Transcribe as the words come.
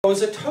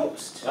Was a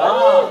toast.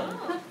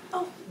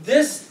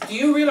 This, do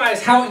you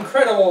realize how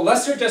incredible,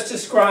 Lester just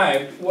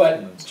described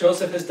what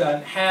Joseph has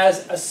done,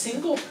 has a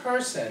single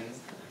person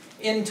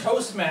in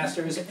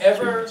Toastmasters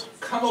ever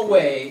come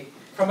away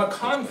from a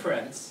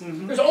conference?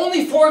 There's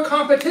only 4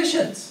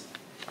 competitions.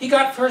 He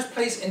got first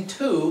place in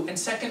 2 and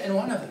second in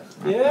 1 of them.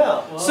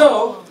 Yeah.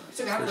 So,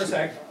 sit down for a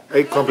sec.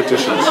 8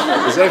 competitions.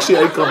 There's actually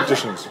 8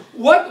 competitions.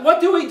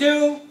 What do we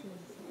do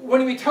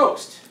when we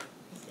toast?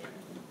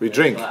 We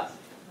drink.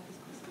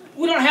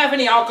 We don't have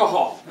any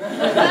alcohol.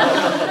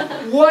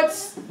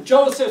 What's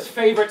Joseph's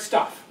favorite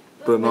stuff?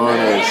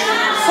 Bananas.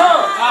 So,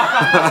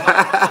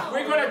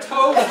 we're going to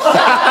toast.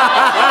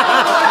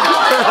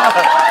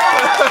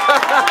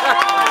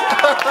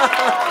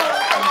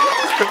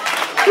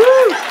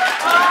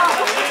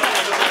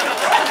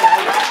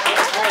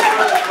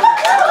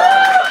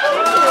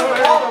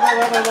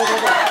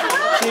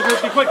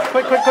 Be quick.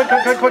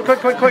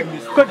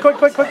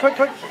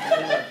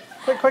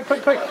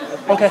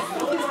 Okay.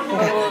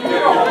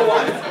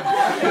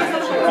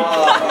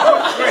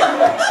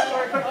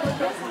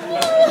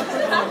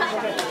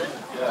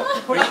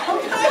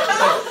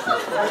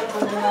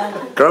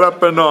 Got a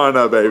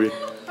banana, baby.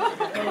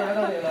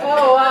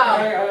 Oh, wow.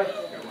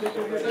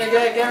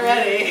 Get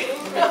ready.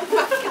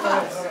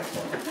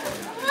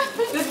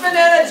 This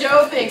Banana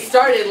Joe thing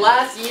started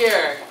last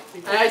year.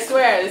 And I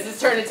swear, this has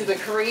turned into the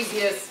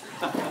craziest...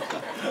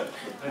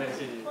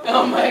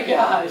 Oh my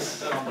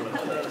gosh.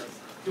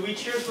 Do we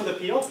cheers for the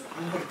peel?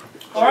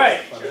 All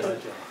right.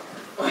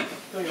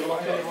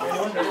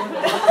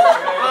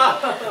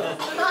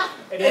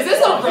 Is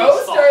this a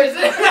roast or is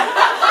it...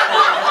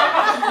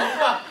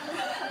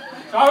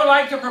 So I would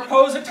like to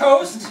propose a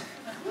toast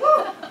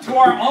to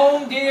our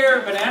own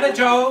dear Banana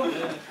Joe,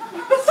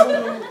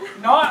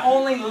 who not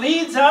only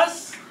leads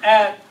us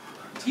at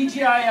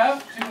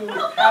TGIF to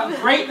have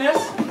greatness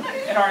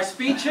in our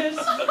speeches,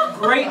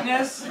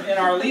 greatness in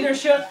our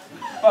leadership,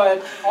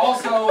 but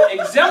also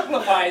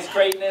exemplifies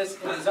greatness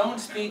in his own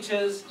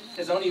speeches,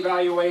 his own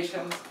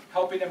evaluations,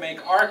 helping to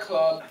make our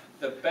club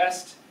the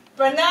best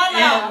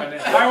Banana! in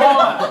Taiwan.